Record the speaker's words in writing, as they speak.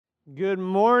Good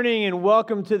morning and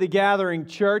welcome to the Gathering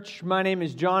Church. My name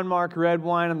is John Mark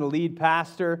Redwine. I'm the lead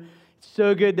pastor. It's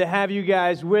so good to have you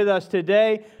guys with us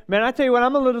today. Man, I tell you what,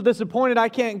 I'm a little disappointed I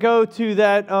can't go to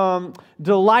that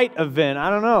Delight event. I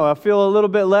don't know. I feel a little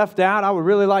bit left out. I would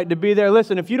really like to be there.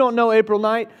 Listen, if you don't know April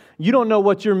Knight, you don't know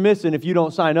what you're missing if you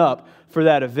don't sign up for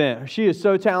that event. She is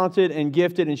so talented and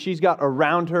gifted, and she's got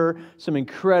around her some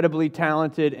incredibly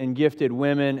talented and gifted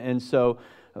women. And so,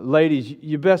 ladies,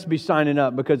 you best be signing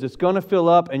up because it's going to fill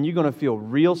up and you're going to feel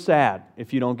real sad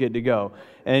if you don't get to go.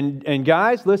 And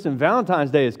guys, listen,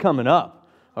 Valentine's Day is coming up,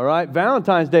 all right?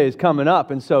 Valentine's Day is coming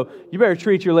up, and so you better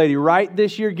treat your lady right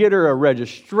this year. Get her a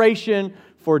registration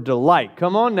for Delight.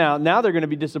 Come on now. Now they're going to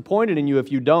be disappointed in you if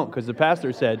you don't because the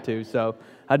pastor said to, so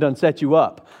I done set you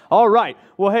up. All right.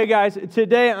 Well, hey, guys,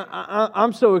 today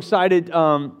I'm so excited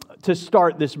to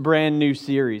start this brand new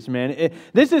series, man.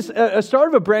 This is a start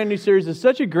of a brand new series. It's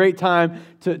such a great time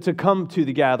to come to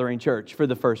the Gathering Church for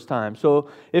the first time. So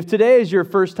if today is your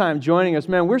first time joining us,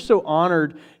 man, we're so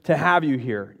honored to have you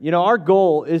here. You know, our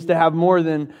goal is to have more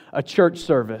than a church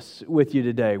service with you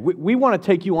today. We want to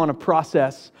take you on a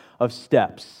process of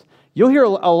steps. You'll hear a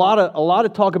lot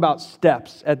of talk about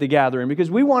steps at the gathering because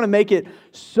we want to make it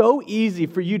so easy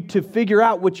for you to figure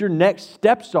out what your next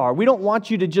steps are. We don't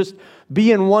want you to just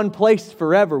be in one place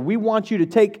forever. We want you to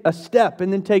take a step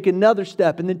and then take another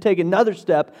step and then take another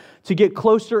step to get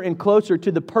closer and closer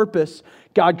to the purpose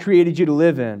God created you to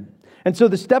live in. And so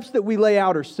the steps that we lay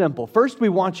out are simple. First, we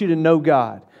want you to know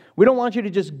God. We don't want you to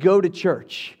just go to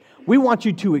church. We want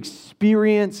you to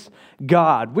experience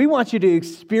God. We want you to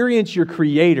experience your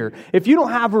Creator. If you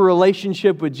don't have a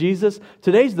relationship with Jesus,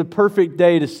 today's the perfect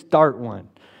day to start one.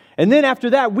 And then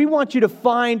after that, we want you to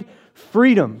find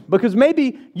freedom because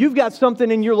maybe you've got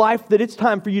something in your life that it's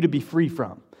time for you to be free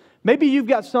from. Maybe you've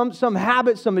got some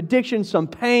habit, some addiction, some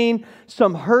pain,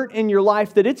 some hurt in your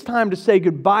life that it's time to say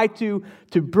goodbye to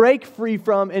break free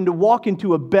from, and to walk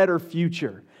into a better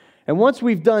future. And once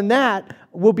we've done that,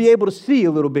 we'll be able to see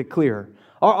a little bit clearer.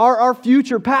 Our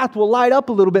future path will light up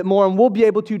a little bit more, and we'll be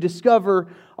able to discover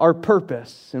our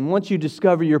purpose. And once you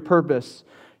discover your purpose,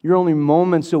 you're only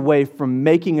moments away from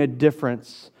making a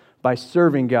difference by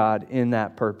serving God in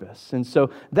that purpose. And so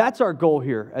that's our goal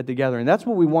here at the Gathering. That's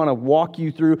what we want to walk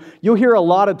you through. You'll hear a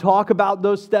lot of talk about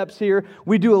those steps here.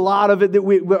 We do a lot of it.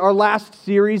 Our last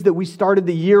series that we started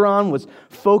the year on was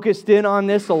focused in on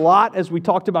this a lot as we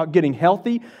talked about getting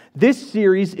healthy. This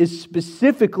series is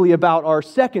specifically about our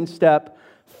second step,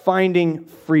 finding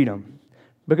freedom.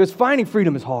 Because finding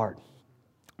freedom is hard.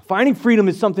 Finding freedom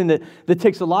is something that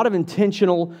takes a lot of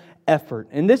intentional effort.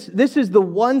 And this is the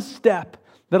one step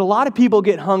that a lot of people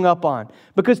get hung up on.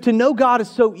 Because to know God is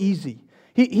so easy.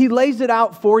 He lays it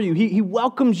out for you. He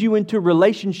welcomes you into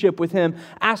relationship with Him,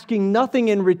 asking nothing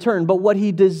in return. But what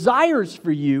He desires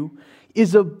for you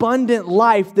is abundant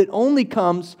life that only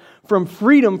comes from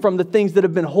freedom from the things that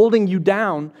have been holding you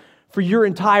down for your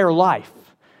entire life.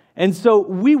 And so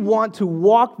we want to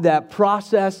walk that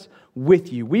process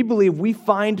with you. We believe we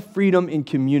find freedom in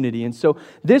community. And so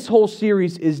this whole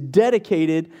series is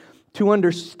dedicated to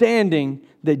understanding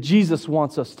that Jesus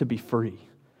wants us to be free.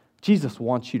 Jesus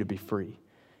wants you to be free.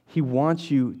 He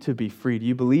wants you to be free. Do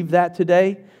you believe that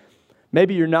today?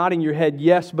 Maybe you're nodding your head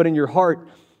yes, but in your heart,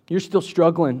 you're still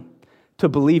struggling to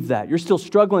believe that. You're still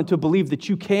struggling to believe that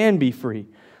you can be free.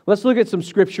 Let's look at some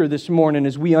scripture this morning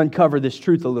as we uncover this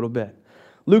truth a little bit.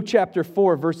 Luke chapter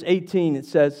 4, verse 18, it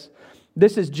says,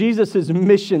 this is Jesus'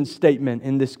 mission statement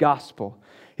in this gospel.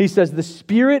 He says, "The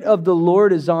Spirit of the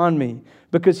Lord is on me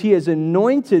because He has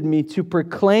anointed me to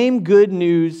proclaim good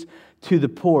news to the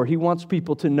poor." He wants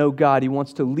people to know God. He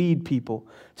wants to lead people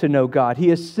to know God. "He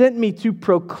has sent me to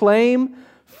proclaim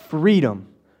freedom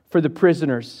for the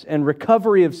prisoners and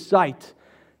recovery of sight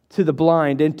to the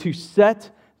blind and to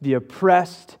set the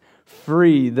oppressed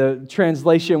free." The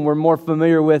translation we're more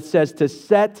familiar with says to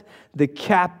set the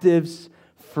captives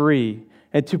free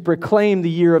and to proclaim the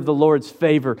year of the Lord's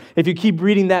favor. If you keep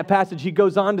reading that passage, He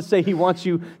goes on to say He wants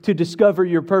you to discover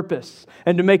your purpose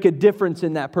and to make a difference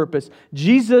in that purpose.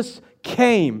 Jesus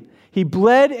came. He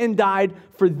bled and died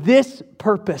for this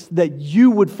purpose, that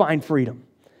you would find freedom,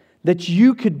 that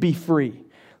you could be free.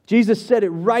 Jesus said it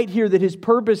right here that His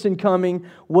purpose in coming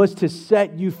was to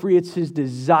set you free. It's His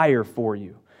desire for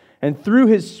you. And through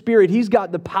His Spirit, He's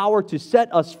got the power to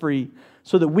set us free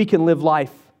so that we can live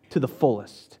life to the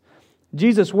fullest.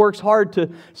 Jesus works hard to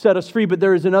set us free, but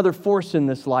there is another force in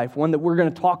this life, one that we're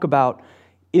going to talk about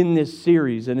in this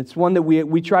series. And it's one that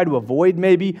we try to avoid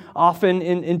maybe often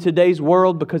in today's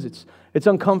world because it's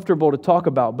uncomfortable to talk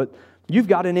about. But you've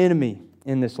got an enemy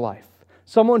in this life.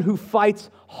 someone who fights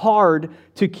hard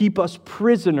to keep us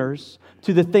prisoners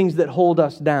to the things that hold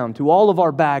us down, to all of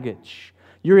our baggage.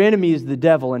 Your enemy is the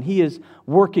devil, and he is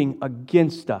working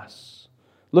against us.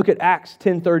 Look at Acts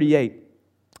 10:38.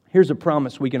 Here's a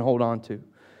promise we can hold on to.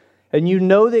 And you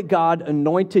know that God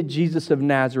anointed Jesus of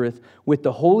Nazareth with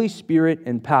the Holy Spirit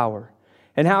and power,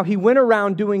 and how he went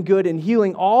around doing good and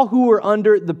healing all who were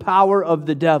under the power of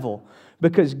the devil,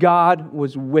 because God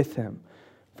was with him.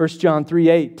 1 John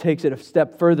 3:8 takes it a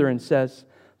step further and says,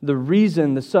 the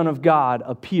reason the Son of God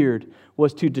appeared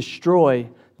was to destroy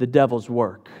the devil's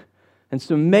work. And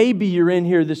so maybe you're in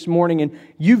here this morning and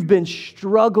you've been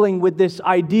struggling with this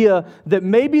idea that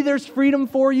maybe there's freedom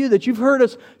for you, that you've heard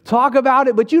us talk about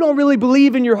it, but you don't really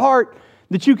believe in your heart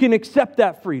that you can accept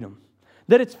that freedom.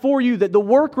 That it's for you, that the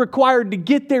work required to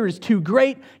get there is too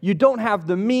great. You don't have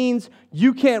the means.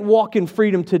 You can't walk in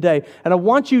freedom today. And I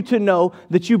want you to know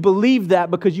that you believe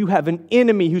that because you have an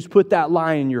enemy who's put that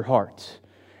lie in your heart.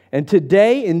 And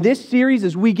today, in this series,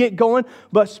 as we get going,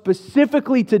 but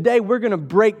specifically today, we're going to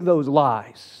break those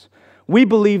lies. We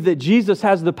believe that Jesus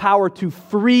has the power to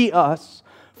free us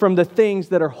from the things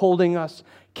that are holding us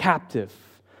captive.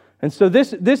 And so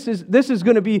this is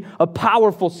going to be a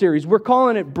powerful series. We're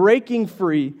calling it Breaking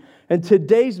Free, and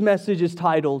today's message is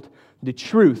titled, The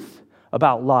Truth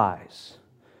About Lies.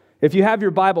 If you have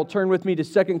your Bible, turn with me to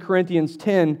 2 Corinthians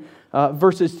 10,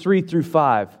 verses 3 through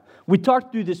 5. We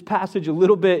talked through this passage a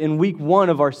little bit in week 1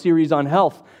 of our series on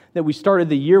health that we started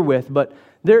the year with, but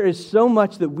there is so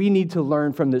much that we need to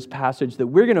learn from this passage that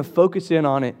we're going to focus in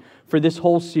on it for this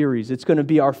whole series. It's going to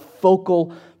be our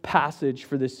focal passage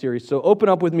for this series. So open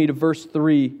up with me to verse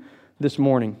 3 this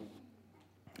morning.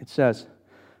 It says,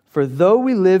 "For though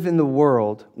we live in the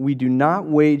world, we do not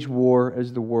wage war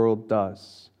as the world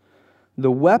does.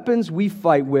 The weapons we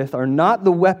fight with are not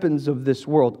the weapons of this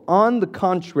world. On the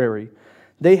contrary,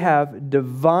 they have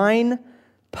divine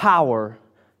power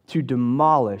to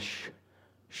demolish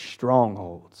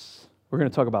strongholds." We're going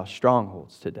to talk about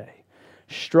strongholds today.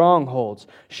 Strongholds.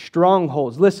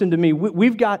 Listen to me.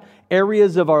 We've got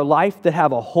areas of our life that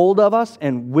have a hold of us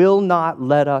and will not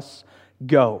let us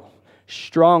go.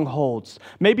 Strongholds.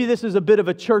 Maybe this is a bit of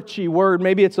a churchy word.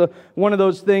 Maybe it's one of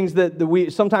those things that we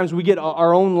sometimes we get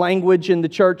our own language in the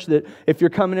church that if you're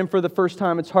coming in for the first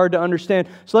time, it's hard to understand.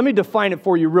 So let me define it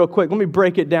for you real quick. Let me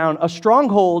break it down. A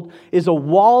stronghold is a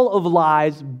wall of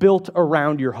lies built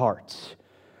around your heart.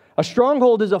 A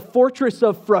stronghold is a fortress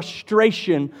of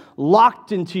frustration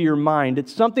locked into your mind.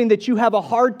 It's something that you have a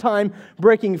hard time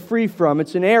breaking free from.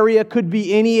 It's an area, could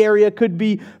be any area, could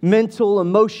be mental,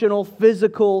 emotional,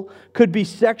 physical, could be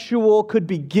sexual, could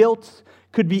be guilt,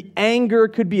 could be anger,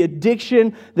 could be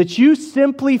addiction, that you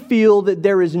simply feel that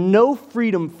there is no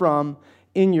freedom from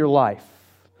in your life.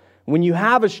 When you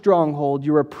have a stronghold,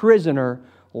 you're a prisoner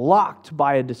locked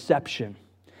by a deception.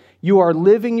 You are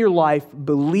living your life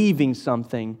believing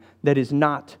something that is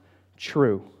not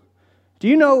true. Do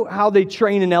you know how they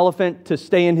train an elephant to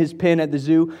stay in his pen at the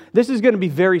zoo? This is going to be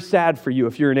very sad for you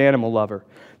if you're an animal lover.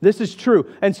 This is true.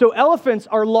 And so elephants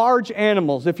are large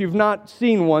animals. If you've not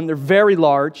seen one, they're very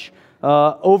large,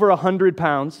 over 100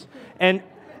 pounds. And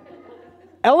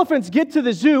elephants get to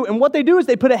the zoo, and what they do is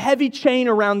they put a heavy chain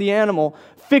around the animal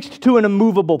fixed to an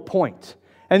immovable point.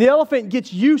 And the elephant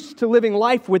gets used to living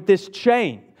life with this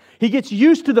chain. He gets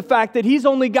used to the fact that he's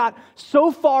only got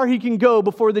so far he can go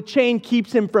before the chain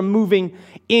keeps him from moving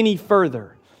any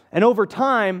further. And over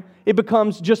time, it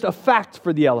becomes just a fact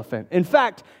for the elephant. In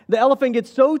fact, the elephant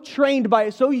gets so trained by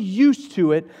it, so used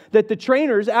to it, that the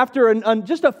trainers, after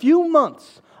just a few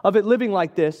months of it living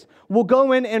like this, will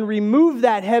go in and remove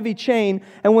that heavy chain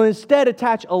and will instead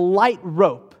attach a light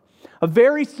rope. A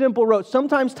very simple rope,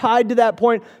 sometimes tied to that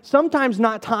point, sometimes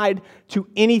not tied to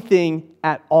anything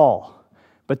at all.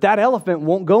 But that elephant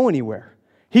won't go anywhere.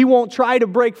 He won't try to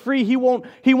break free. He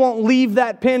won't leave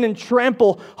that pen and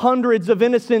trample hundreds of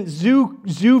innocent zoo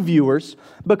viewers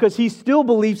because he still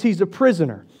believes he's a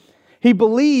prisoner. He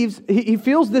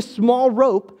feels this small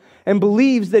rope and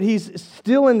believes that he's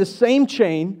still in the same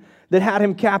chain that had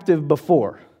him captive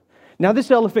before. Now,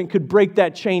 this elephant could break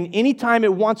that chain anytime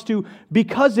it wants to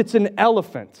because it's an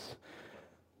elephant.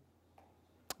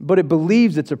 But it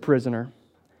believes it's a prisoner.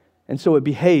 And so it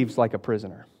behaves like a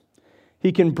prisoner.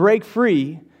 He can break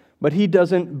free, but he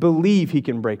doesn't believe he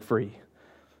can break free.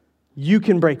 You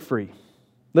can break free.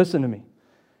 Listen to me.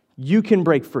 You can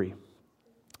break free.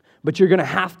 But you're going to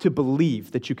have to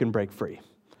believe that you can break free.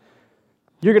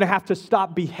 You're going to have to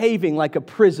stop behaving like a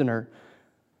prisoner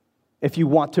if you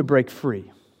want to break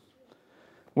free.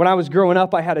 When I was growing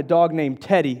up, I had a dog named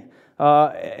Teddy.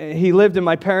 He lived in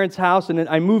my parents' house, and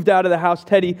I moved out of the house.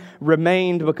 Teddy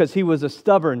remained because he was a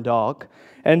stubborn dog.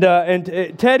 And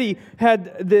Teddy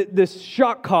had this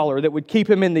shock collar that would keep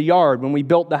him in the yard. When we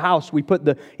built the house, we put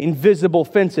the invisible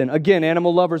fence in. Again,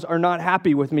 animal lovers are not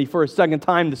happy with me for a second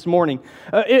time this morning.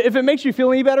 If it makes you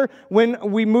feel any better,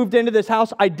 when we moved into this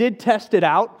house, I did test it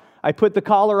out. I put the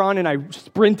collar on and I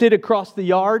sprinted across the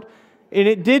yard, and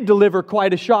it did deliver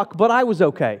quite a shock, but I was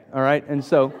okay, all right? And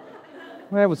so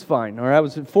that was fine, all right? I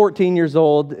was 14 years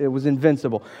old. It was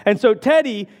invincible. And so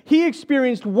Teddy, he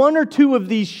experienced one or two of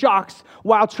these shocks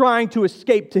while trying to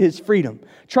escape to his freedom.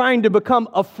 Trying to become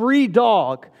a free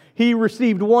dog, he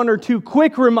received one or two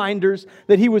quick reminders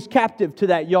that he was captive to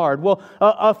that yard. Well,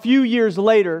 a few years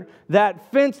later,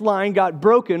 that fence line got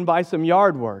broken by some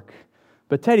yard work.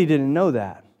 But Teddy didn't know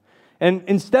that. And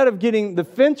instead of getting the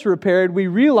fence repaired, we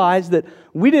realized that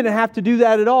we didn't have to do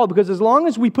that at all, because as long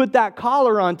as we put that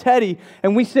collar on Teddy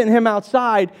and we sent him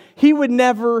outside, he would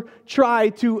never try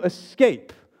to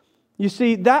escape. You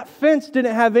see, that fence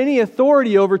didn't have any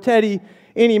authority over Teddy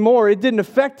anymore. It didn't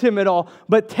affect him at all.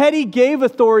 But Teddy gave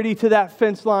authority to that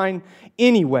fence line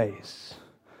anyways.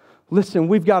 Listen,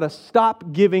 we've got to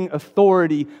stop giving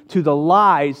authority to the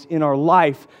lies in our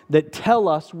life that tell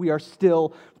us we are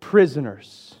still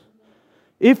prisoners.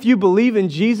 If you believe in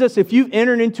Jesus, if you've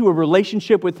entered into a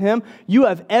relationship with Him, you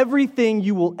have everything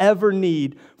you will ever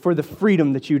need for the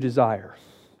freedom that you desire.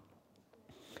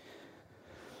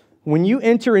 When you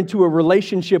enter into a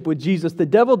relationship with Jesus, the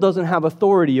devil doesn't have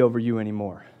authority over you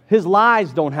anymore. His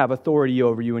lies don't have authority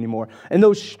over you anymore. And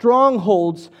those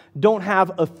strongholds don't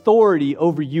have authority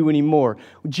over you anymore.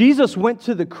 Jesus went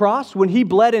to the cross. When He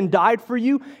bled and died for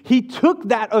you, He took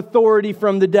that authority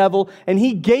from the devil and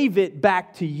He gave it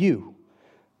back to you.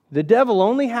 The devil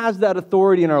only has that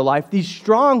authority in our life. These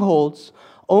strongholds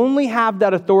only have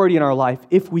that authority in our life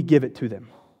if we give it to them.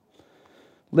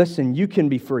 Listen, you can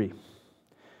be free.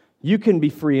 You can be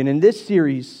free. And in this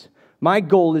series, my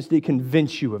goal is to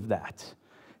convince you of that.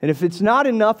 And if it's not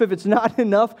enough,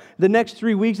 the next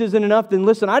 3 weeks isn't enough, then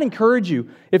listen, I'd encourage you,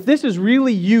 if this is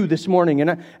really you this morning,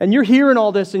 and you're hearing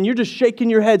all this, and you're just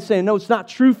shaking your head saying, no, it's not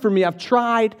true for me, I've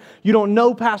tried, you don't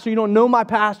know, Pastor, you don't know my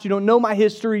past, you don't know my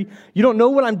history, you don't know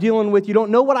what I'm dealing with, you don't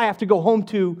know what I have to go home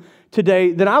to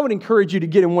today, then I would encourage you to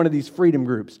get in one of these freedom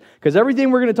groups. Because everything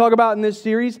we're going to talk about in this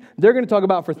series, they're going to talk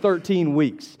about for 13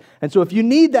 weeks. And so if you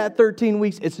need that 13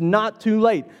 weeks, it's not too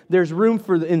late. There's room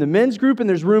in the men's group and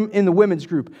there's room in the women's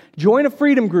group. Join a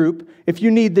freedom group if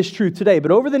you need this truth today. But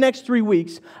over the next 3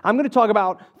 weeks, I'm going to talk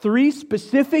about 3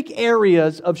 specific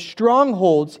areas of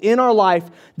strongholds in our life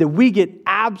that we get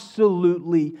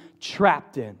absolutely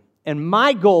trapped in. And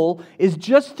my goal is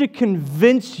just to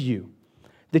convince you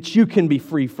that you can be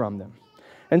free from them.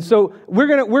 And so we're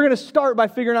gonna start by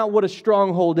figuring out what a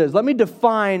stronghold is. Let me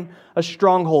define a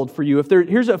stronghold for you.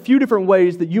 Here's a few different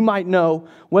ways that you might know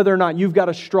whether or not you've got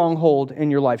a stronghold in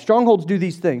your life. Strongholds do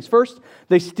these things. First,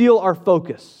 they steal our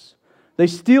focus. They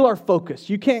steal our focus.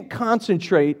 You can't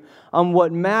concentrate on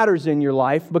what matters in your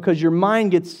life because your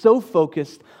mind gets so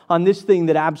focused on this thing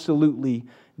that absolutely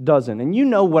doesn't. And you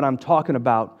know what I'm talking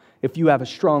about if you have a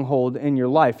stronghold in your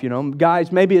life. You know,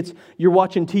 guys, maybe it's you're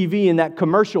watching TV and that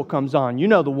commercial comes on. You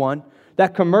know the one.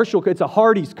 That commercial, it's a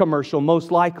Hardee's commercial, most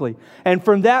likely. And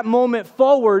from that moment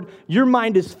forward, your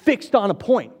mind is fixed on a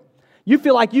point. You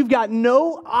feel like you've got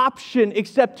no option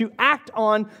except to act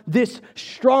on this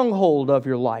stronghold of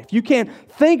your life. You can't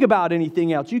think about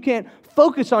anything else. You can't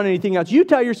focus on anything else. You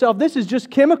tell yourself, this is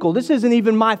just chemical. This isn't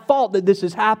even my fault that this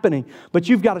is happening. But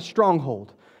you've got a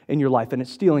stronghold in your life, and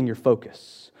it's stealing your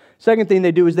focus. Second thing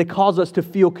they do is they cause us to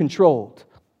feel controlled.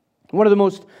 One of the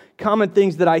most common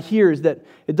things that I hear is that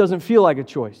it doesn't feel like a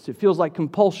choice. It feels like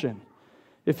compulsion.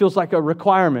 It feels like a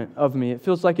requirement of me. It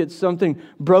feels like it's something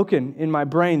broken in my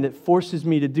brain that forces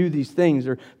me to do these things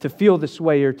or to feel this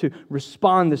way or to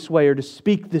respond this way or to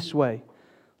speak this way,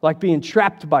 like being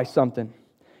trapped by something.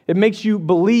 It makes you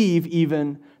believe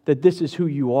even that this is who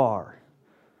you are.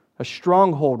 A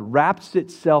stronghold wraps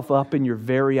itself up in your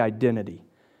very identity.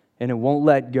 And it won't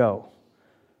let go.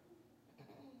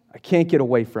 I can't get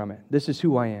away from it. This is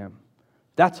who I am.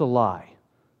 That's a lie.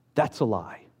 That's a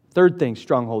lie. Third thing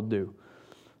strongholds do.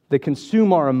 They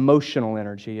consume our emotional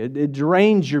energy. It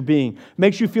drains your being.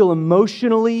 Makes you feel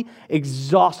emotionally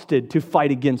exhausted to fight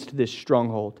against this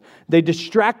stronghold. They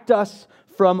distract us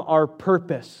from our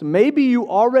purpose. Maybe you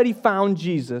already found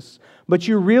Jesus, but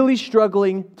you're really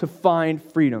struggling to find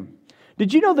freedom.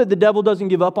 Did you know that the devil doesn't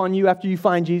give up on you after you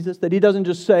find Jesus? That he doesn't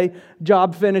just say,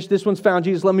 job finished, this one's found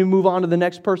Jesus, let me move on to the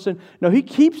next person. No, he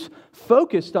keeps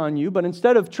focused on you, but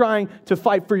instead of trying to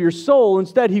fight for your soul,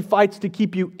 instead he fights to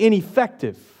keep you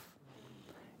ineffective.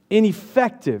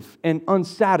 ineffective, and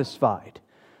unsatisfied.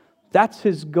 That's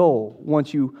his goal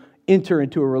once you enter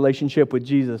into a relationship with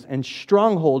Jesus, and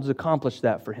strongholds accomplish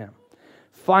that for him.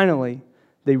 Finally,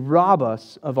 they rob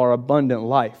us of our abundant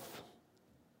life.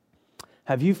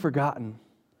 Have you forgotten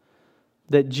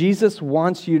that Jesus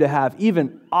wants you to have,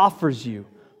 even offers you,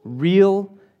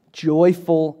 real,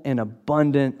 joyful, and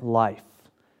abundant life?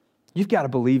 You've got to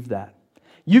believe that.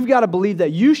 You've got to believe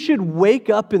that you should wake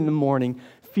up in the morning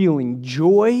feeling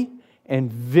joy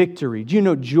and victory. Do you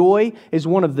know joy is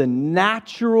one of the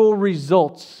natural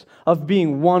results of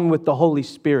being one with the Holy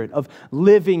Spirit, of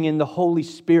living in the Holy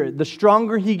Spirit? The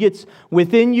stronger He gets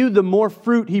within you, the more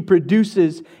fruit He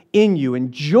produces in you.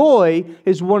 And joy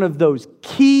is one of those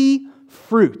key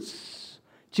fruits.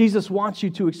 Jesus wants you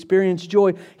to experience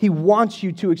joy. He wants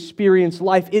you to experience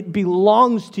life. It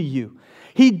belongs to you.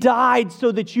 He died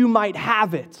so that you might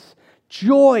have it.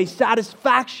 Joy,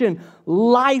 satisfaction,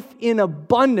 life in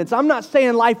abundance. I'm not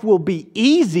saying life will be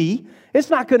easy. It's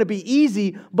not going to be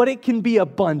easy, but it can be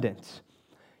abundant.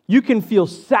 You can feel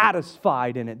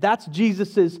satisfied in it. That's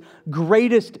Jesus'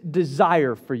 greatest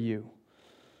desire for you.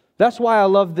 That's why I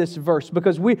love this verse,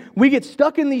 because we get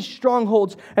stuck in these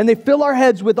strongholds and they fill our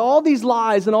heads with all these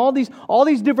lies and all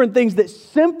these different things that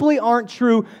simply aren't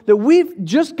true, that we've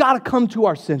just got to come to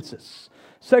our senses.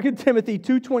 2 Timothy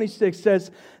 2:26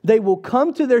 says, they will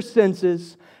come to their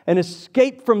senses and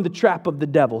escape from the trap of the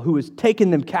devil who has taken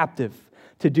them captive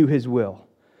to do his will.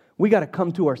 We got to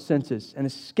come to our senses and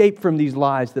escape from these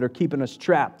lies that are keeping us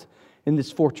trapped in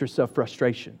this fortress of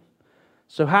frustration.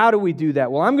 So how do we do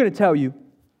that? Well, I'm going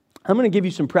to give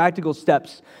you some practical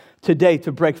steps today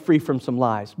to break free from some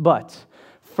lies. But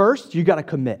first, you got to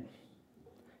commit.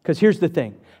 Because here's the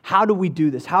thing. How do we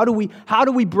do this? How do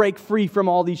we break free from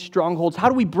all these strongholds? How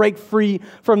do we break free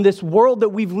from this world that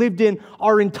we've lived in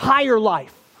our entire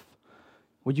life?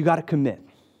 Well, you got to commit.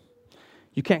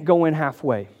 You can't go in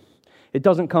halfway. It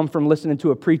doesn't come from listening to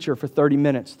a preacher for 30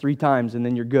 minutes 3 times and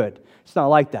then you're good. It's not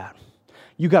like that.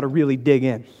 You got to really dig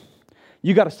in.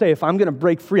 You got to say, if I'm going to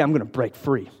break free, I'm going to break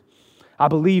free. I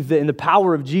believe that in the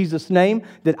power of Jesus' name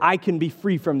that I can be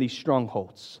free from these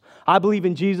strongholds. I believe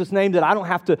in Jesus' name that I don't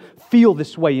have to feel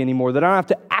this way anymore, that I don't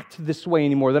have to act this way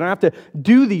anymore, that I don't have to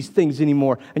do these things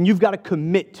anymore. And you've got to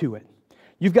commit to it.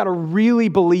 You've got to really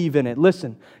believe in it.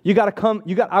 Listen,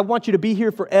 I want you to be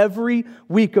here for every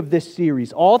week of this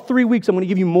series. All 3 weeks, I'm going to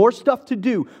give you more stuff to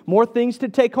do, more things to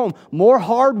take home, more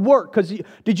hard work. Because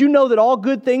did you know that all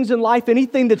good things in life,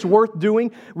 anything that's worth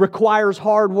doing, requires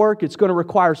hard work? It's going to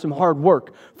require some hard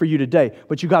work for you today,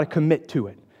 but you got to commit to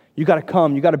it. You got to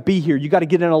come. You got to be here. You got to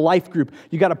get in a life group.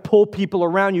 You got to pull people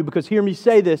around you, because hear me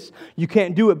say this, you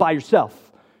can't do it by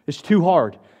yourself. It's too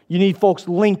hard. You need folks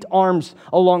linked arms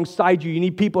alongside you. You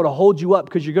need people to hold you up,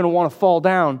 because you're going to want to fall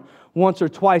down once or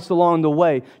twice along the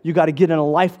way. You got to get in a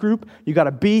life group. You got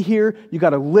to be here. You got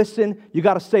to listen. You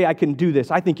got to say, I can do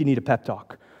this. I think you need a pep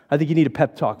talk. I think you need a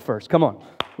pep talk first. Come on.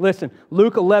 Listen,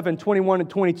 Luke 11:21 and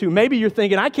 22. Maybe you're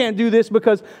thinking, I can't do this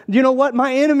because, you know what?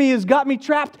 My enemy has got me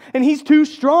trapped and he's too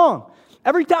strong.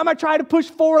 Every time I try to push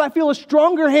forward, I feel a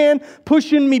stronger hand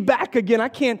pushing me back again. I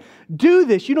can't do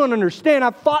this. You don't understand.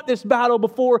 I've fought this battle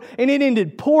before, and it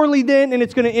ended poorly then, and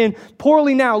it's going to end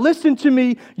poorly now. Listen to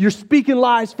me. You're speaking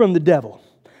lies from the devil.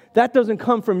 That doesn't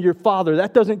come from your Father.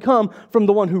 That doesn't come from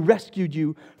the one who rescued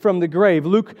you from the grave.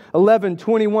 Luke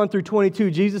 11:21 through 22,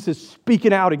 Jesus is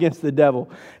speaking out against the devil.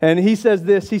 And he says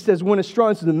this. He says, when a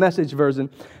strong, this is the Message version,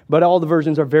 but all the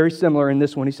versions are very similar in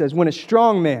this one. He says, when a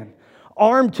strong man,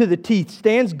 armed to the teeth,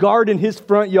 stands guard in his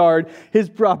front yard, his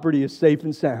property is safe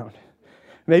and sound.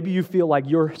 Maybe you feel like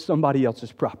you're somebody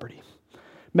else's property.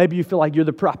 Maybe you feel like you're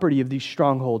the property of these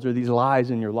strongholds or these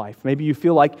lies in your life. Maybe you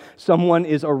feel like someone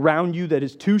is around you that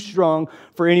is too strong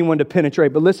for anyone to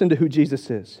penetrate. But listen to who Jesus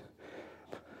is.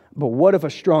 But what if a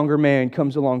stronger man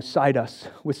comes alongside us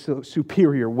with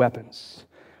superior weapons?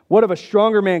 What if a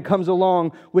stronger man comes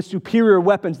along with superior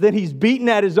weapons? Then he's beaten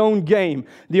at his own game.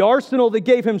 The arsenal that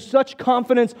gave him such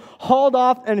confidence hauled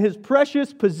off, and his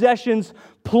precious possessions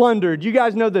plundered. You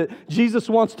guys know that Jesus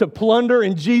wants to plunder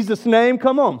in Jesus' name?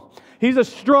 Come on. He's a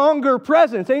stronger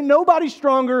presence. Ain't nobody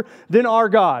stronger than our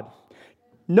God.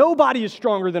 Nobody is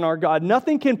stronger than our God.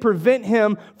 Nothing can prevent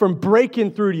Him from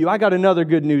breaking through to you. I got another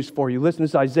good news for you. Listen,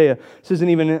 this is Isaiah. This isn't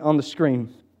even on the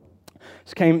screen.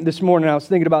 This came this morning. I was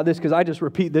thinking about this because I just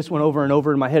repeat this one over and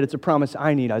over in my head. It's a promise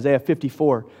I need. Isaiah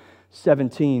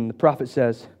 54:17. The prophet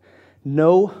says,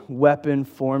 no weapon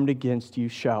formed against you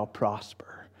shall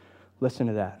prosper. Listen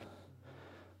to that.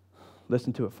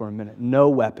 Listen to it for a minute. No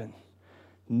weapon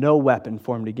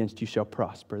formed against you shall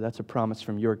prosper. That's a promise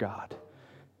from your God.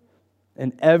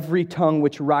 and every tongue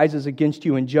which rises against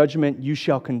you in judgment you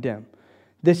shall condemn.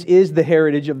 This is the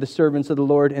heritage of the servants of the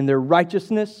Lord, and their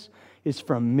righteousness is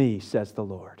from me, says the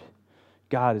Lord.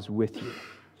 God is with you.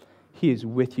 He is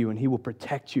with you, and He will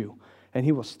protect you, and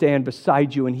He will stand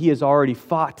beside you, and He has already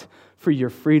fought for your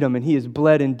freedom, and He has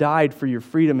bled and died for your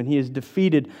freedom, and He has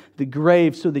defeated the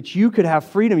grave so that you could have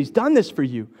freedom. He's done this for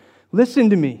you. Listen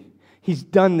to me. He's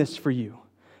done this for you.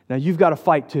 Now you've got to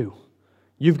fight too.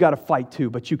 You've got to fight too,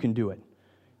 but you can do it.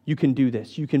 You can do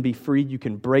this. You can be free. You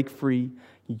can break free.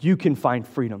 You can find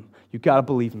freedom. You've got to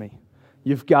believe me.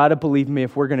 You've got to believe me.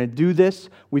 If we're going to do this,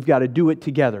 we've got to do it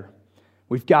together.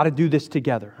 We've got to do this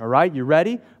together. All right? You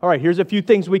ready? All right, here's a few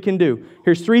things we can do.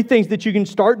 Here's 3 things that you can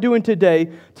start doing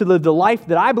today to live the life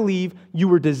that I believe you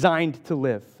were designed to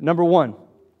live. Number one,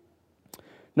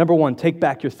 take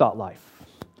back your thought life.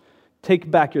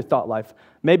 Take back your thought life.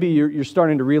 Maybe you're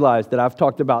starting to realize that I've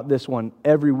talked about this one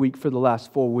every week for the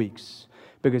last 4 weeks,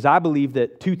 because I believe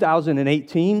that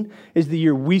 2018 is the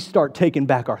year we start taking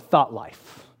back our thought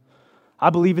life. I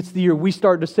believe it's the year we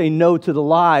start to say no to the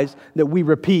lies that we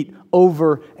repeat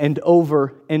over and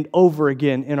over and over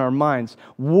again in our minds.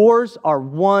 Wars are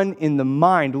won in the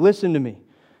mind. Listen to me.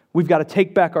 We've got to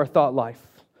take back our thought life.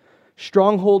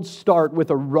 Strongholds start with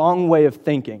a wrong way of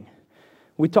thinking.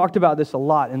 We talked about this a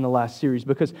lot in the last series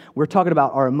because we're talking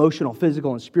about our emotional,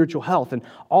 physical, and spiritual health. And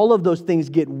all of those things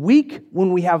get weak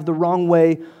when we have the wrong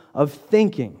way of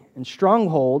thinking. And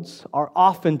strongholds are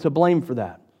often to blame for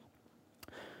that.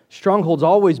 Strongholds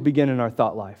always begin in our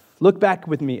thought life. Look back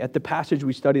with me at the passage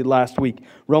we studied last week,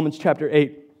 Romans chapter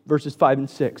 8, verses 5 and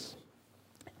 6.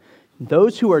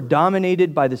 Those who are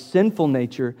dominated by the sinful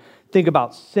nature think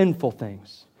about sinful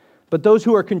things. But those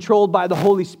who are controlled by the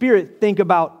Holy Spirit think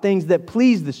about things that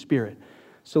please the Spirit.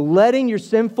 So letting your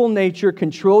sinful nature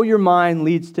control your mind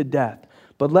leads to death.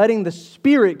 But letting the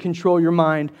Spirit control your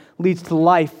mind leads to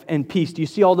life and peace. Do you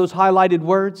see all those highlighted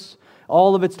words?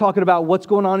 All of it's talking about what's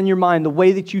going on in your mind, the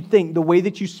way that you think, the way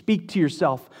that you speak to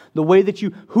yourself, the way that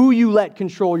who you let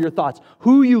control your thoughts,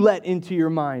 who you let into your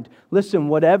mind. Listen,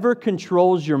 whatever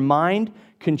controls your mind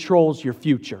controls your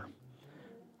future.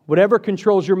 Whatever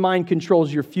controls your mind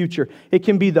controls your future. It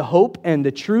can be the hope and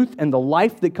the truth and the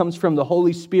life that comes from the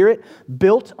Holy Spirit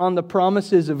built on the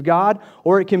promises of God,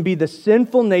 or it can be the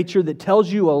sinful nature that tells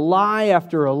you a lie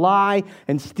after a lie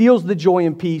and steals the joy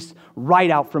and peace right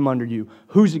out from under you.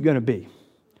 Who's it going to be?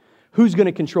 Who's going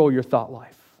to control your thought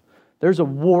life? There's a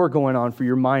war going on for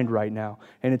your mind right now,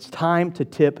 and it's time to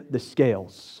tip the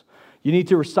scales. You need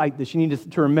to recite this. You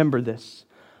need to remember this.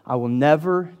 I will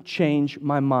never change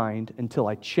my mind until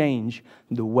I change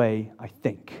the way I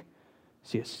think.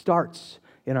 See, it starts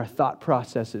in our thought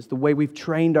processes, the way we've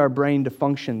trained our brain to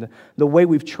function, the way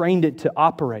we've trained it to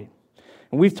operate.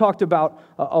 And we've talked about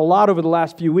a lot over the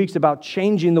last few weeks about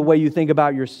changing the way you think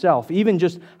about yourself, even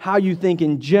just how you think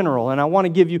in general. And I want to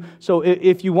give you, so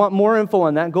if you want more info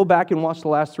on that, go back and watch the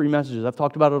last 3 messages. I've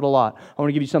talked about it a lot. I want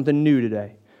to give you something new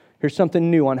today. Here's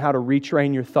something new on how to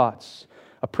retrain your thoughts.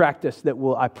 A practice that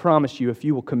will, I promise you, if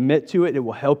you will commit to it, it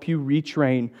will help you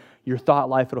retrain your thought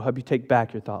life. It'll help you take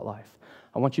back your thought life.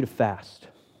 I want you to fast.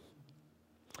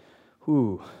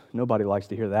 Ooh, nobody likes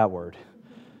to hear that word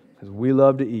because we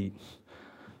love to eat.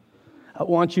 I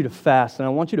want you to fast, and I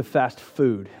want you to fast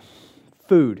food.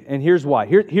 Food, and here's why.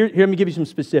 Here, let me give you some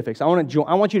specifics. I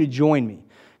want you to join me.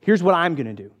 Here's what I'm going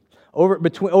to do.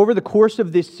 Over the course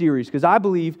of this series, because I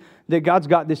believe that God's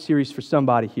got this series for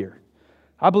somebody here.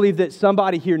 I believe that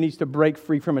somebody here needs to break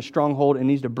free from a stronghold and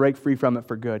needs to break free from it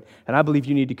for good. And I believe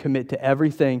you need to commit to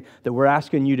everything that we're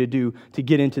asking you to do to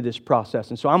get into this process.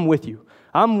 And so I'm with you.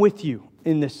 I'm with you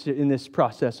in this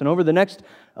process. And over the next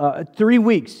 3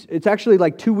 weeks, it's actually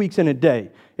like 2 weeks and a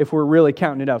day if we're really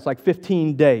counting it out. It's like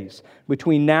 15 days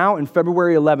between now and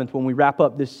February 11th when we wrap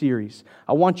up this series.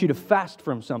 I want you to fast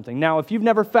from something. Now, if you've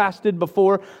never fasted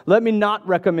before, let me not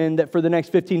recommend that for the next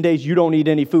 15 days you don't eat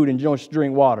any food and just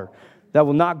drink water. That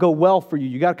will not go well for you.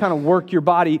 You got to kind of work your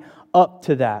body up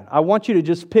to that. I want you to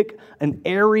just pick an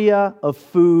area of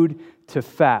food to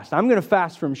fast. I'm going to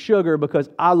fast from sugar because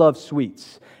I love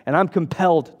sweets. And I'm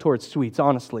compelled towards sweets,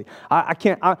 honestly.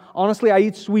 Honestly, I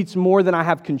eat sweets more than I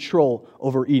have control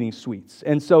over eating sweets.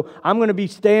 And so I'm going to be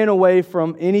staying away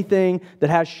from anything that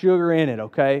has sugar in it,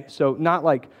 okay? So not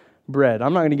like bread.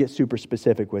 I'm not going to get super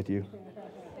specific with you.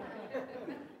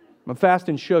 I'm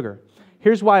fasting sugar.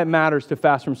 Here's why it matters to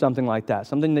fast from something like that,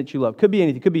 something that you love. Could be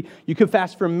anything. You could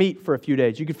fast from meat for a few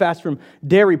days. You could fast from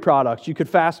dairy products. You could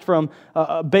fast from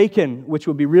bacon, which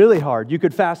would be really hard. You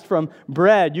could fast from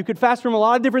bread. You could fast from a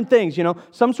lot of different things,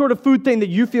 some sort of food thing that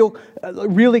you feel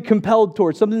really compelled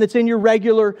towards, something that's in your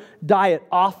regular diet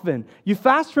often. You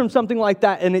fast from something like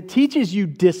that, and it teaches you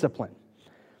discipline.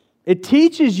 It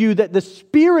teaches you that the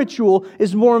spiritual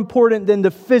is more important than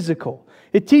the physical.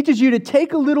 It teaches you to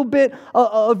take a little bit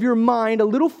of your mind, a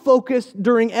little focus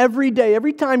during every day.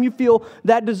 Every time you feel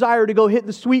that desire to go hit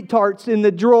the sweet tarts in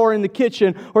the drawer in the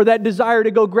kitchen, or that desire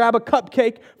to go grab a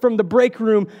cupcake from the break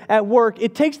room at work,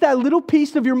 it takes that little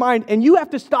piece of your mind, and you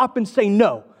have to stop and say,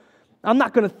 no, I'm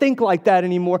not going to think like that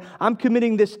anymore. I'm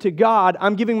committing this to God.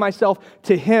 I'm giving myself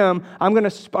to Him. I'm going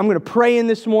to pray in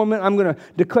this moment. I'm going to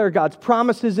declare God's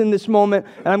promises in this moment,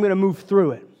 and I'm going to move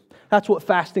through it. That's what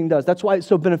fasting does. That's why it's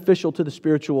so beneficial to the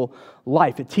spiritual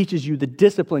life. It teaches you the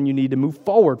discipline you need to move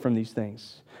forward from these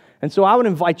things. And so I would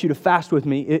invite you to fast with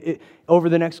me over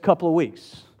the next couple of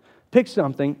weeks. Pick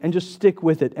something and just stick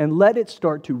with it and let it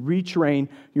start to retrain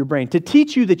your brain, to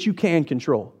teach you that you can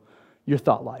control your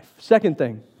thought life. Second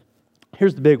thing,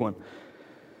 here's the big one.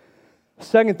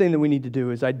 Second thing that we need to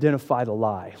do is identify the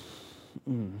lie.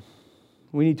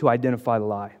 We need to identify the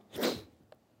lie.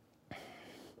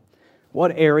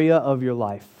 What area of your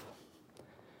life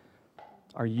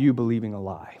are you believing a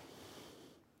lie?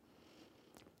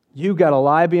 You got a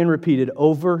lie being repeated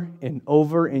over and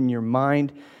over in your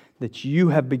mind that you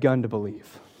have begun to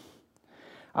believe.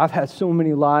 I've had so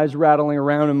many lies rattling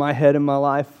around in my head in my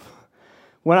life.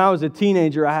 When I was a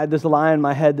teenager, I had this lie in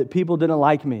my head that people didn't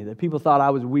like me, that people thought I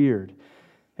was weird,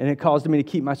 and it caused me to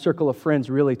keep my circle of friends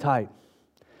really tight.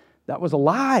 That was a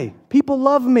lie. People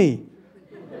love me.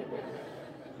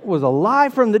 It was a lie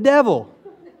from the devil.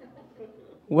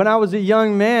 When I was a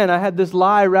young man, I had this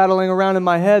lie rattling around in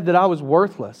my head that I was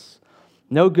worthless,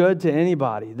 no good to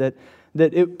anybody,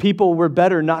 that people were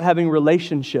better not having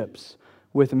relationships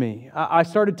with me. I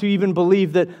started to even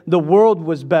believe that the world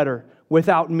was better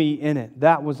without me in it.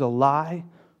 That was a lie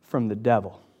from the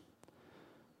devil.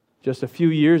 Just a few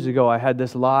years ago, I had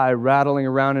this lie rattling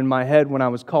around in my head when I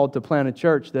was called to plant a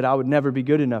church that I would never be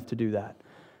good enough to do that.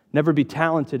 Never be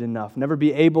talented enough, never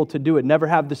be able to do it, never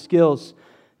have the skills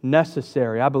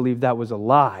necessary. I believe that was a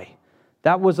lie.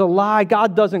 That was a lie.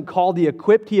 God doesn't call the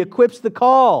equipped, He equips the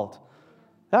called.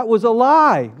 That was a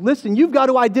lie. Listen, you've got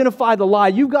to identify the lie.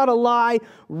 You've got a lie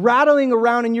rattling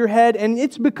around in your head, and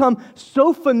it's become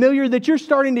so familiar that you're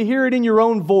starting to hear it in your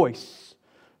own voice.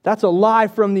 That's a lie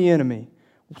from the enemy.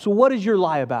 So what is your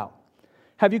lie about?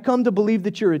 Have you come to believe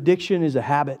that your addiction is a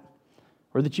habit,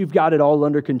 or that you've got it all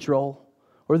under control?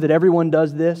 Or that everyone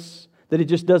does this, that it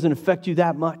just doesn't affect you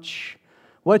that much?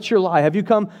 What's your lie? Have you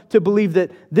come to believe that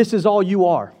this is all you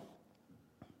are?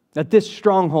 That this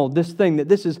stronghold, this thing, that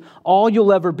this is all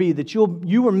you'll ever be, that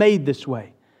you were made this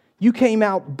way. You came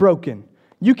out broken.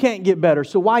 You can't get better,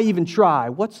 so why even try?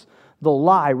 What's the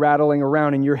lie rattling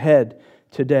around in your head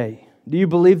today? Do you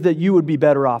believe that you would be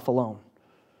better off alone?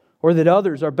 Or that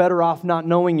others are better off not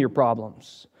knowing your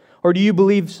problems? Or do you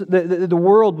believe that the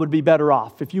world would be better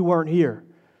off if you weren't here?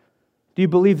 Do you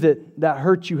believe that that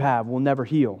hurt you have will never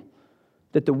heal?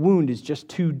 That the wound is just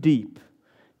too deep?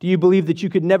 Do you believe that you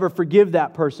could never forgive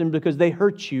that person because they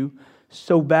hurt you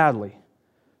so badly?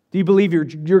 Do you believe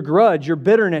your grudge, your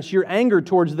bitterness, your anger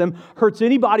towards them hurts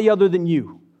anybody other than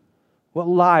you? What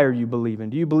lie are you believing?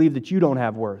 Do you believe that you don't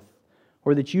have worth?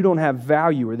 Or that you don't have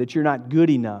value? Or that you're not good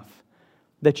enough?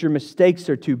 That your mistakes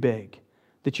are too big?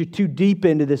 That you're too deep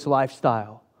into this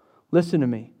lifestyle? Listen to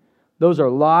me. Those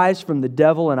are lies from the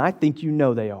devil, and I think you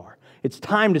know they are. It's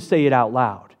time to say it out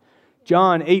loud.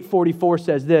 John 8:44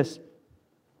 says this: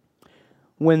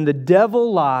 when the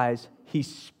devil lies, he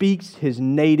speaks his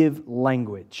native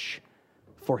language,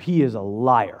 for he is a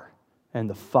liar and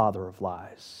the father of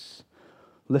lies.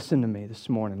 Listen to me this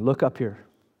morning. Look up here.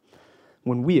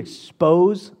 When we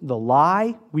expose the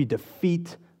lie, we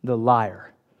defeat the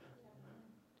liar.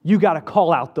 You got to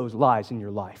call out those lies in your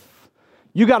life.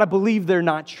 You got to believe they're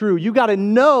not true. You got to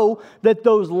know that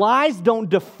those lies don't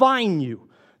define you.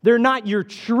 They're not your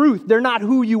truth. They're not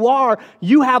who you are.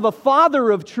 You have a Father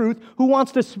of truth who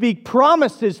wants to speak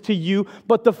promises to you,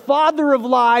 but the father of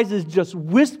lies is just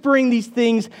whispering these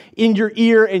things in your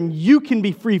ear, and you can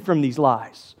be free from these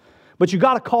lies. But you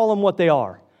got to call them what they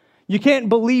are. You can't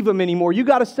believe them anymore. You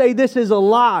got to say this is a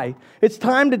lie. It's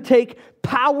time to take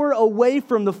power away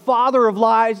from the father of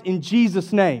lies in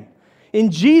Jesus' name. In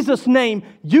Jesus' name,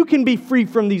 you can be free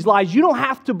from these lies. You don't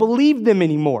have to believe them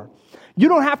anymore. You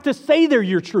don't have to say they're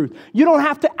your truth. You don't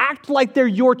have to act like they're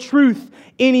your truth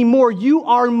anymore. You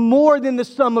are more than the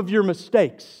sum of your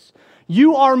mistakes.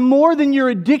 You are more than your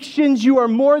addictions. You are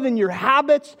more than your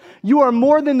habits. You are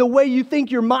more than the way you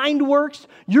think your mind works.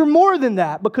 You're more than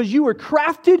that because you were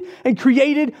crafted and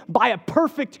created by a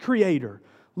perfect Creator.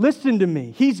 Listen to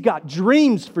me. He's got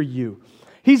dreams for you.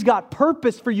 He's got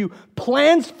purpose for you,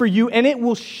 plans for you, and it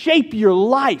will shape your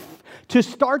life to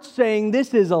start saying,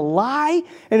 this is a lie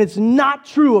and it's not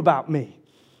true about me.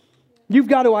 You've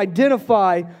got to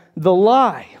identify the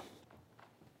lie.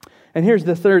 And here's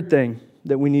the third thing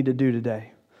that we need to do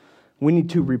today. We need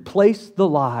to replace the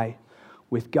lie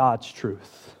with God's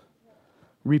truth.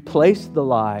 Replace the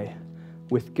lie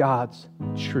with God's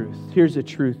truth. Here's a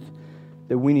truth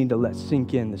that we need to let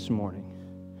sink in this morning.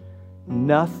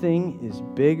 Nothing is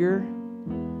bigger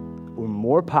or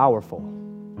more powerful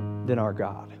than our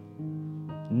God.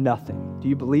 Nothing. Do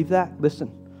you believe that?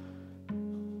 Listen.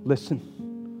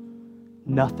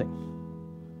 Nothing.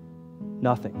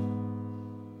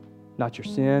 Not your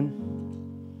sin.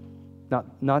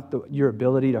 Not your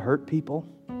ability to hurt people.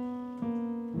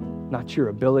 Not your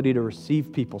ability to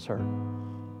receive people's hurt.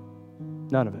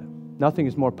 None of it. Nothing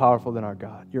is more powerful than our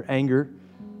God. Your anger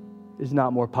is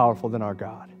not more powerful than our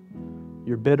God.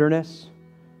 Your bitterness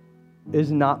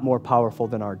is not more powerful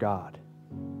than our God.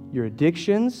 Your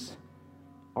addictions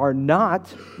are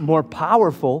not more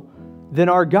powerful than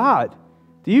our God.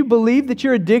 Do you believe that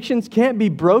your addictions can't be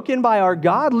broken by our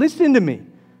God? Listen to me.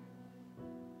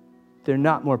 They're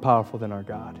not more powerful than our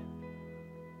God.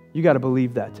 You got to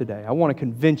believe that today. I want to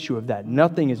convince you of that.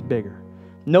 Nothing is bigger.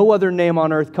 No other name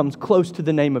on earth comes close to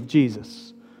the name of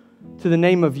Jesus, to the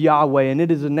name of Yahweh, and it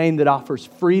is a name that offers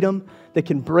freedom, that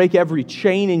can break every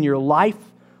chain in your life.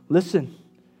 Listen,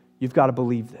 you've got to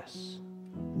believe this.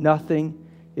 Nothing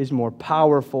is more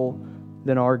powerful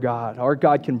than our God. Our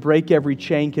God can break every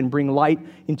chain, can bring light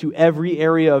into every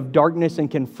area of darkness,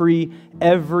 and can free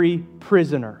every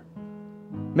prisoner.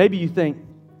 Maybe you think,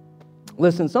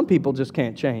 listen, some people just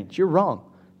can't change. You're wrong.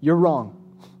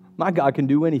 My God can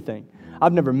do anything.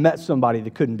 I've never met somebody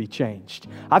that couldn't be changed.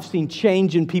 I've seen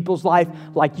change in people's life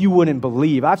like you wouldn't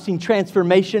believe. I've seen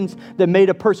transformations that made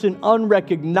a person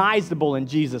unrecognizable in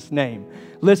Jesus' name.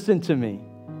 Listen to me.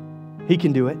 He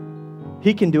can do it.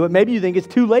 He can do it. Maybe you think it's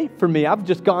too late for me. I've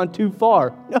just gone too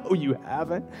far. No, you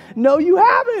haven't.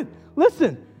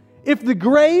 Listen. If the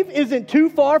grave isn't too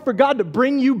far for God to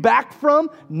bring you back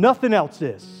from, nothing else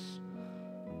is.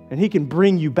 And He can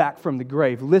bring you back from the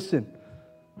grave. Listen,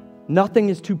 nothing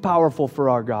is too powerful for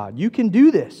our God. You can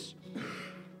do this.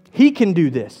 He can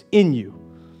do this in you.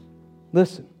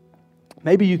 Listen,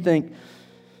 maybe you think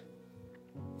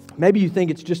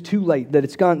it's just too late, that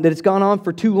it's gone on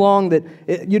for too long, that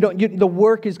the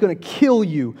work is going to kill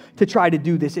you to try to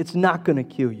do this. It's not going to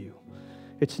kill you.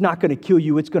 It's not going to kill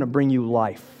you. It's going to bring you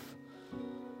life.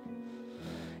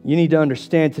 You need to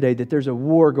understand today that there's a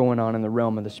war going on in the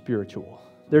realm of the spiritual.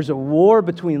 There's a war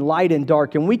between light and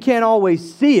dark, and we can't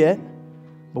always see it,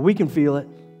 but we can feel it.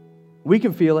 We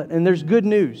can feel it, and there's good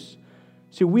news.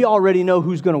 See, we already know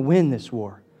who's going to win this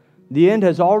war. The end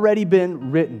has already been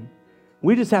written.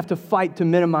 We just have to fight to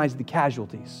minimize the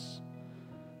casualties.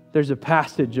 There's a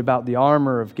passage about the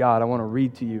armor of God I want to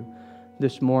read to you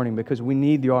this morning because we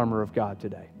need the armor of God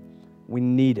today. We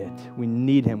need it. We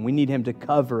need Him. We need Him to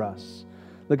cover us.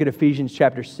 Look at Ephesians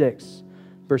chapter 6,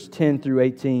 verse 10 through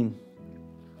 18.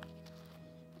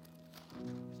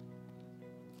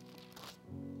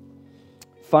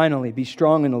 Finally, be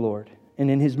strong in the Lord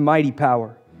and in His mighty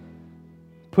power.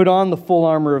 Put on the full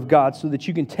armor of God so that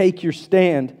you can take your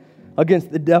stand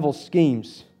against the devil's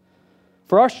schemes.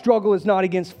 For our struggle is not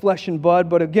against flesh and blood,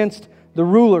 but against the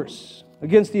rulers,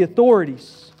 against the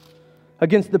authorities,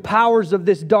 against the powers of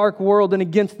this dark world, and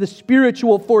against the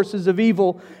spiritual forces of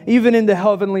evil, even in the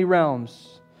heavenly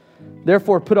realms.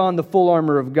 Therefore, put on the full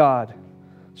armor of God,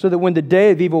 so that when the day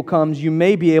of evil comes, you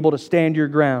may be able to stand your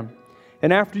ground.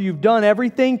 And after you've done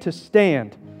everything to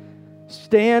stand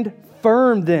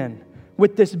firm then,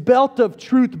 with this belt of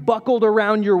truth buckled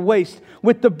around your waist,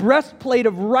 with the breastplate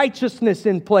of righteousness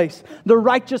in place, the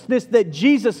righteousness that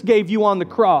Jesus gave you on the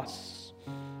cross.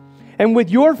 And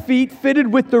with your feet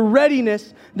fitted with the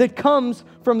readiness that comes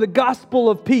from the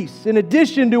gospel of peace. In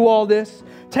addition to all this,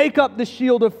 take up the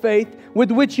shield of faith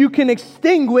with which you can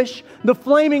extinguish the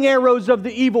flaming arrows of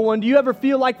the evil one. Do you ever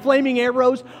feel like flaming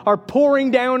arrows are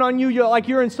pouring down on you? Like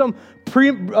you're in some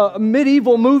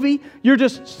medieval movie. You're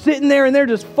just sitting there and they're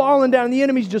just falling down. The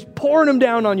enemy's just pouring them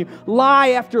down on you. Lie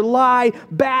after lie,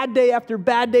 bad day after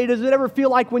bad day. Does it ever feel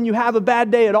like when you have a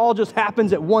bad day, it all just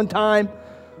happens at one time?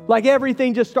 Like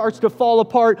everything just starts to fall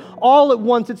apart all at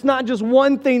once. It's not just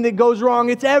one thing that goes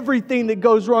wrong. It's everything that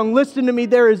goes wrong. Listen to me.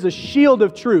 There is a shield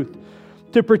of truth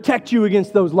to protect you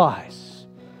against those lies.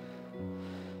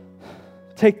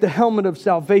 Take the helmet of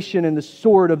salvation and the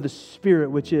sword of the Spirit,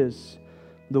 which is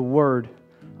the Word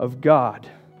of God.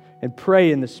 And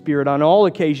pray in the Spirit on all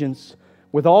occasions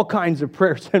with all kinds of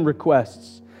prayers and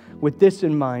requests. With this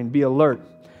in mind, be alert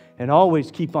and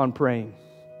always keep on praying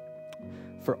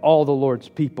for all the Lord's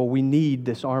people. We need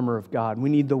this armor of God. We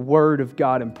need the Word of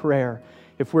God and prayer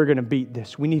if we're going to beat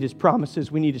this. We need His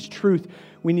promises. We need His truth.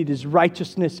 We need His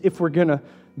righteousness if we're going to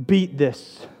beat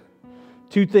this.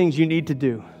 2 things you need to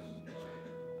do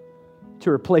to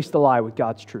replace the lie with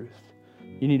God's truth.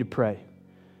 You need to pray.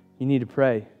 You need to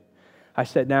pray. I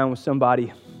sat down with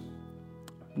somebody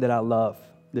that I love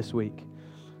this week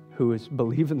who was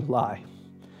believing the lie.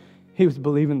 He was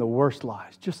believing the worst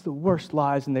lies, just the worst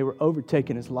lies, and they were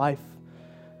overtaking his life.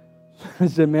 I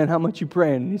said, man, how much you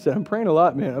praying? And he said, I'm praying a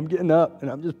lot, man. I'm getting up and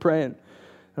I'm just praying.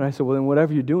 And I said, well, then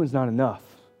whatever you're doing is not enough.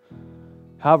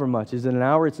 However much. Is it an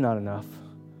hour? It's not enough.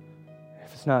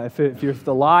 If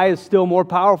the lie is still more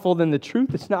powerful than the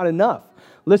truth, it's not enough.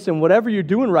 Listen, whatever you're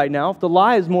doing right now, if the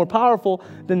lie is more powerful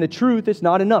than the truth, it's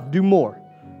not enough. Do more.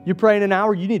 You're praying an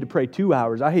hour, you need to pray 2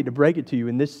 hours. I hate to break it to you.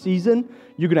 In this season,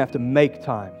 you're going to have to make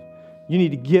time. You need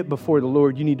to get before the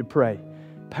Lord. You need to pray.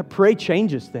 Pray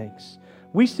changes things.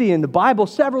 We see in the Bible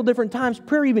several different times,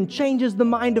 prayer even changes the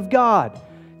mind of God.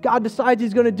 God decides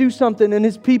He's going to do something, and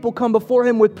His people come before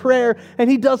Him with prayer, and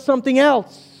He does something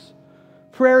else.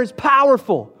 Prayer is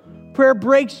powerful. Prayer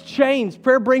breaks chains.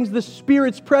 Prayer brings the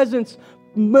Spirit's presence,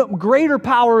 greater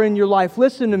power in your life.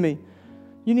 Listen to me.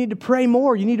 You need to pray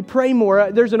more. You need to pray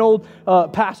more. There's an old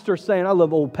pastor saying, I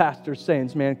love old pastor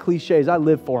sayings, man, cliches. I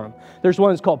live for them. There's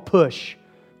one that's called push.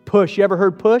 Push. You ever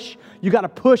heard push? You got to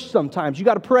push sometimes. You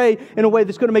got to pray in a way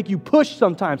that's going to make you push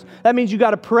sometimes. That means you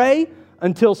got to pray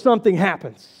until something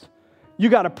happens. You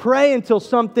got to pray until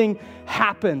something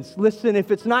happens. Listen,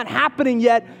 if it's not happening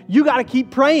yet, you got to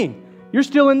keep praying. You're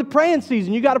still in the praying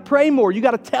season. You got to pray more. You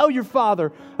got to tell your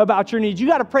Father about your needs. You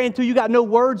got to pray until you got no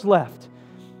words left.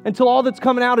 Until all that's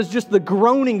coming out is just the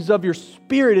groanings of your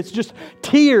spirit. It's just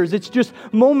tears. It's just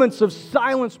moments of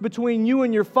silence between you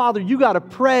and your Father. You got to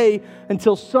pray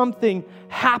until something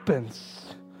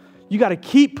happens. You got to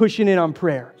keep pushing in on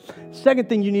prayer. Second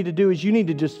thing you need to do is you need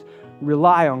to just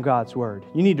rely on God's Word.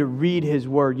 You need to read His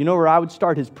Word. You know where I would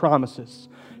start? His promises.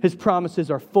 His promises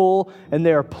are full and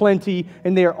they are plenty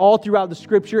and they are all throughout the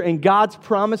Scripture, and God's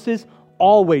promises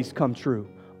always come true.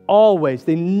 Always.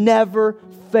 They never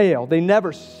fail. They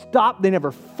never stop. They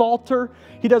never falter.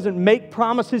 He doesn't make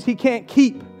promises He can't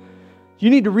keep. You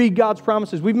need to read God's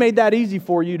promises. We've made that easy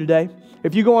for you today.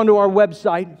 If you go onto our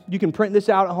website, you can print this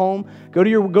out at home. Go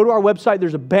to our website.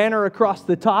 There's a banner across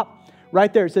the top.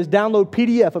 Right there, it says download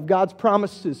PDF of God's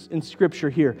promises in Scripture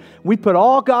here. We put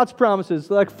all God's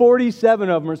promises, like 47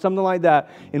 of them or something like that,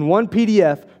 in one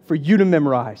PDF for you to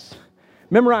memorize.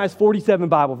 Memorize 47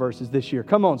 Bible verses this year.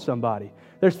 Come on, somebody.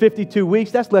 There's 52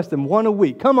 weeks. That's less than one a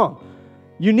week. Come on.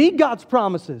 You need God's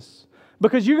promises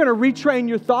because you're going to retrain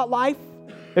your thought life.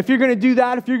 If you're going to do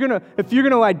that, if you're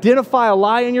going to identify a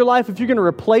lie in your life, if you're going to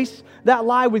replace that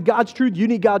lie with God's truth, you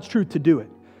need God's truth to do it.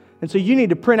 And so you need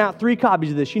to print out 3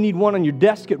 copies of this. You need one on your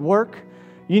desk at work.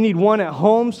 You need one at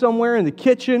home somewhere in the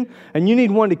kitchen. And you need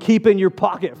one to keep in your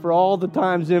pocket for all the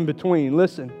times in between.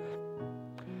 Listen,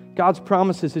 God's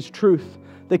promises, His truth,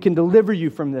 they can deliver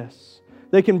you from this.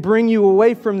 They can bring you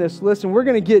away from this. Listen, we're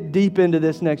going to get deep into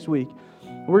this next week.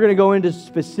 We're going to go into a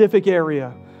specific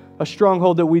area, a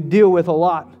stronghold that we deal with a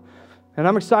lot. And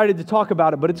I'm excited to talk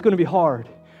about it, but it's going to be hard.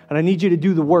 And I need you to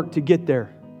do the work to get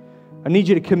there. I need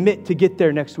you to commit to get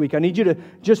there next week. I need you to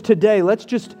just today, let's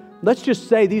just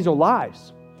say these are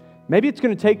lies. Maybe it's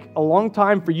going to take a long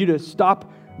time for you to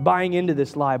stop buying into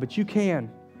this lie, but you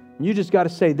can. You just got to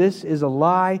say, this is a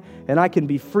lie, and I can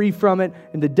be free from it,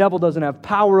 and the devil doesn't have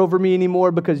power over me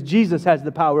anymore because Jesus has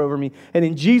the power over me. And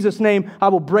in Jesus' name, I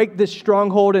will break this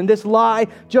stronghold, and this lie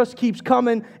just keeps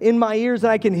coming in my ears,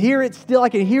 and I can hear it still. I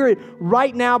can hear it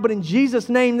right now, but in Jesus'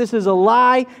 name, this is a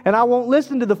lie, and I won't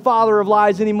listen to the father of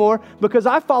lies anymore because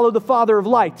I follow the Father of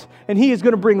light, and He is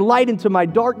going to bring light into my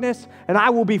darkness, and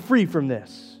I will be free from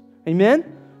this.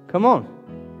 Amen? Come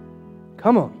on.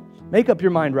 Come on. Make up your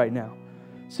mind right now.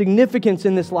 Significance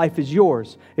in this life is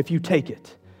yours if you take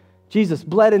it. Jesus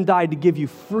bled and died to give you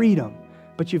freedom,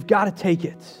 but you've got to take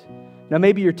it. Now,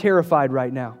 maybe you're terrified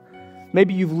right now.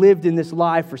 Maybe you've lived in this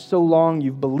lie for so long,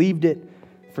 you've believed it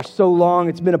for so long,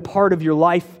 it's been a part of your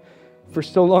life for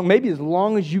so long, maybe as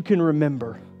long as you can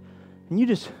remember.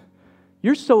 And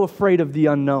you're so afraid of the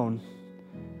unknown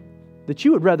that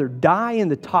you would rather die in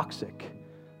the toxic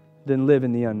than live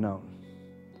in the unknown.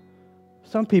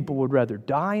 Some people would rather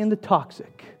die in the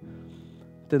toxic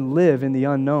than live in the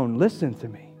unknown. Listen to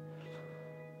me.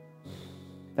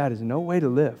 That is no way to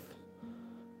live.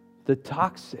 The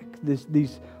toxic,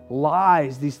 these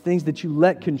lies, these things that you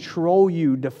let control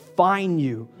you, define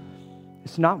you,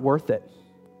 it's not worth it.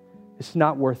 It's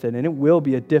not worth it. And it will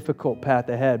be a difficult path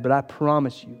ahead, but I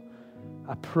promise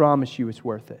you it's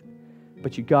worth it.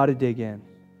 But you got to dig in.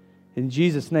 In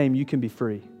Jesus' name, you can be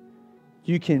free.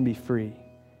 You can be free.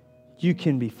 You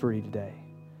can be free today.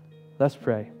 Let's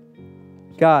pray.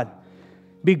 God,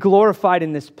 be glorified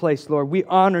in this place, Lord. We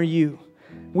honor you.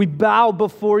 We bow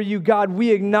before you, God.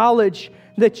 We acknowledge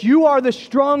that you are the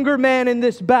stronger man in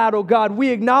this battle, God. We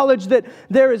acknowledge that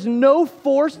there is no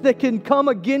force that can come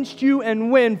against you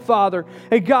and win, Father.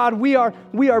 And God, we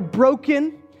are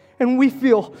broken and we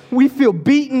feel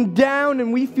beaten down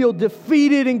and we feel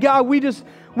defeated. And God, we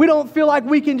don't feel like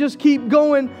we can just keep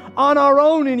going on our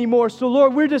own anymore. So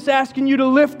Lord, we're just asking you to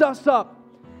lift us up,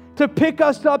 to pick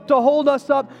us up, to hold us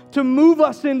up, to move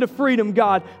us into freedom,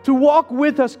 God, to walk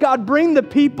with us, God. Bring the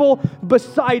people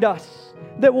beside us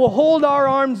that will hold our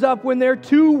arms up when they're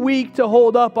too weak to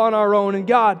hold up on our own. And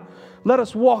God, let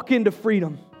us walk into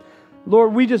freedom.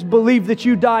 Lord, we just believe that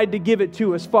you died to give it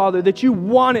to us, Father, that you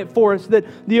want it for us, that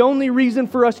the only reason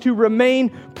for us to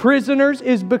remain prisoners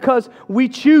is because we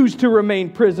choose to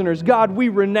remain prisoners. God, we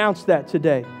renounce that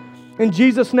today. In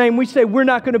Jesus' name, we say we're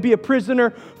not going to be a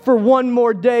prisoner for one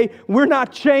more day. We're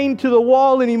not chained to the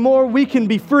wall anymore. We can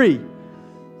be free.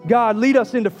 God, lead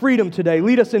us into freedom today.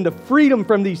 Lead us into freedom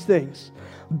from these things.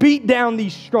 Beat down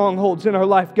these strongholds in our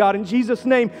life, God. In Jesus'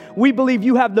 name, we believe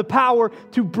you have the power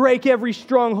to break every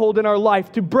stronghold in our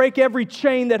life, to break every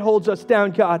chain that holds us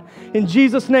down, God. In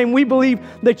Jesus' name, we believe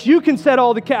that you can set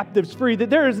all the captives free, that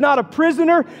there is not a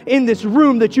prisoner in this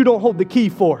room that you don't hold the key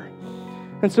for.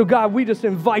 And so, God, we just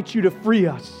invite you to free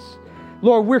us.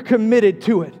 Lord, we're committed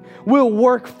to it. We'll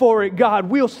work for it, God.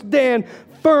 We'll stand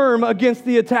firm against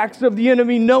the attacks of the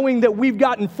enemy, knowing that we've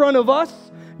got in front of us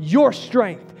your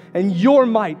strength and your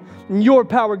might and your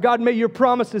power. God, may your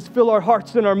promises fill our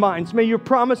hearts and our minds. May your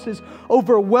promises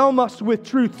overwhelm us with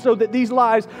truth so that these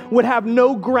lies would have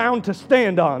no ground to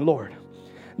stand on, Lord.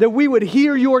 That we would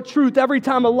hear your truth every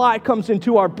time a lie comes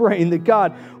into our brain. That,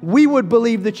 God, we would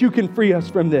believe that you can free us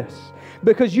from this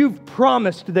because you've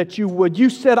promised that you would. You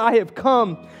said, I have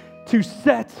come to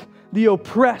set the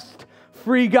oppressed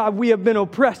free. God, we have been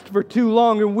oppressed for too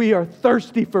long and we are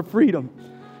thirsty for freedom.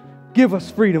 Give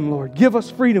us freedom, Lord. Give us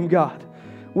freedom, God.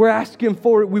 We're asking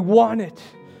for it. We want it.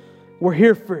 We're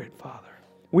here for it, Father.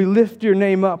 We lift your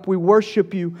name up. We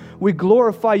worship you. We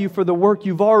glorify you for the work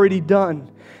you've already done.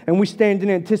 And we stand in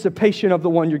anticipation of the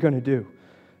one you're going to do.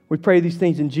 We pray these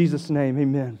things in Jesus' name.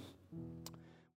 Amen.